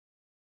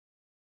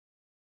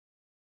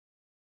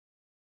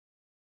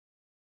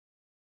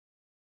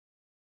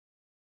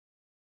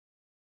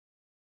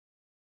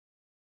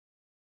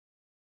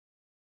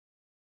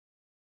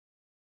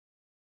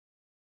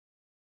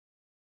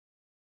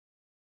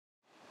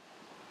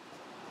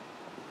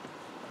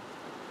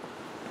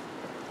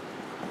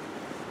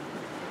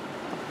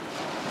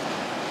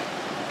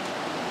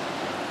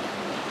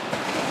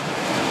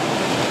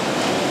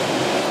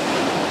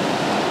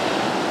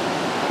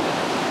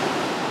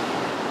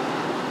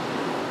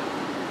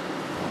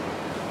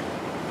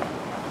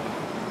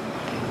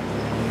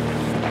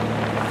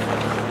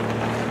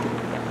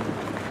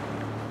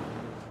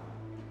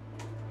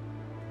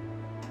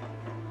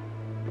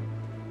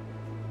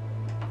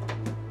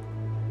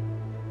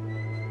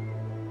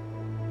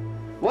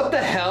What the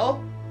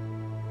hell?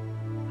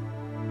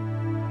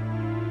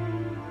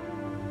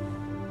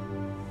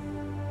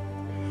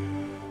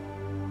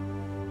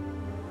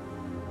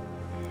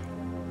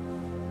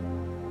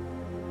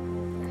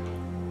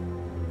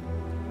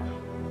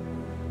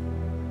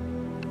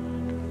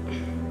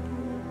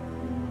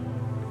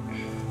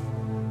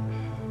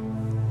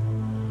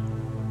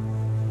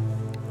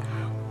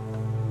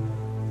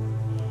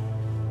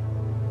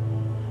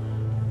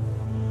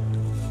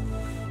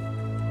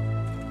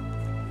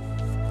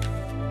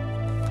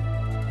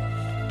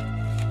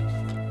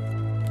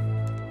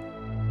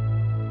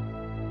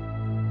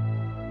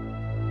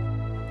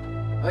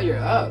 Oh, you're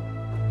up.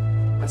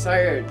 I saw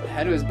your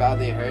head was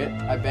badly hurt.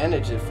 I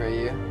bandaged it for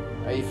you.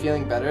 Are you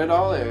feeling better at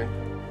all, or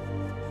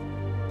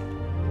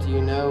do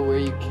you know where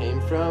you came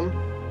from?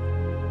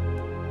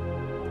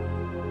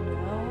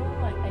 No,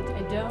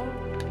 I don't.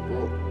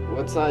 Well,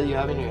 what's that you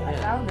have in your hand?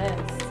 I found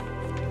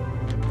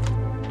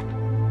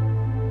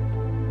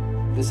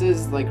this. This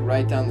is like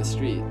right down the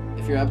street.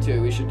 If you're up to it,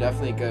 we should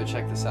definitely go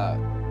check this out.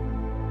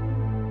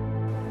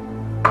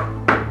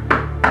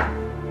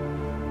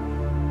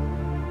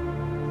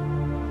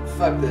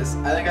 Fuck this.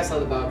 I think I saw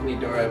the balcony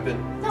door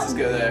open. Let's just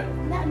go there.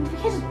 We can't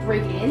just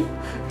break in.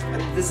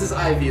 This is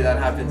Ivy. That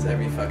happens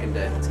every fucking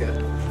day. Let's go.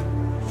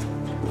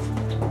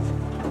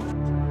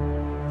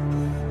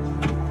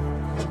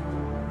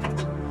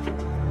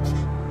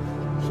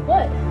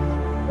 What?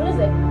 What is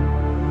it?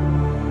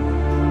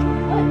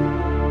 What?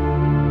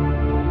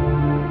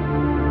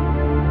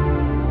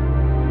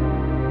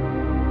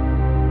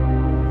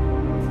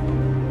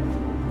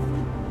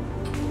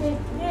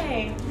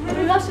 Hey. What did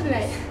we watch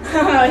tonight?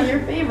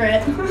 Your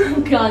favorite.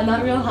 Oh god,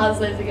 not Real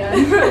Housewives again.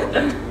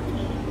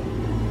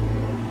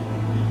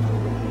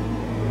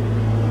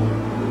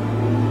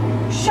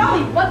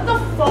 Shelly, what the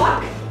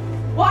fuck?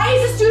 Why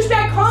is this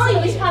douchebag calling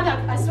Please me? calm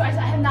down. I swear, I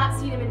have not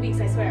seen him in weeks,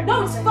 I swear.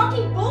 No, it's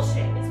fucking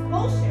bullshit. It's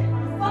bullshit.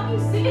 I'm fucking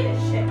sick of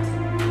this shit.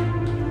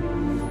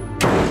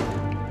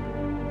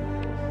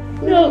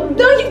 No,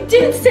 you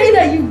didn't say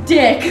that, you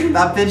dick!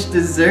 That bitch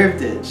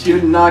deserved it. She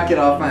would not get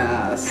off my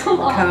ass.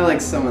 Come on. Kind of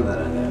like someone that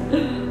I know.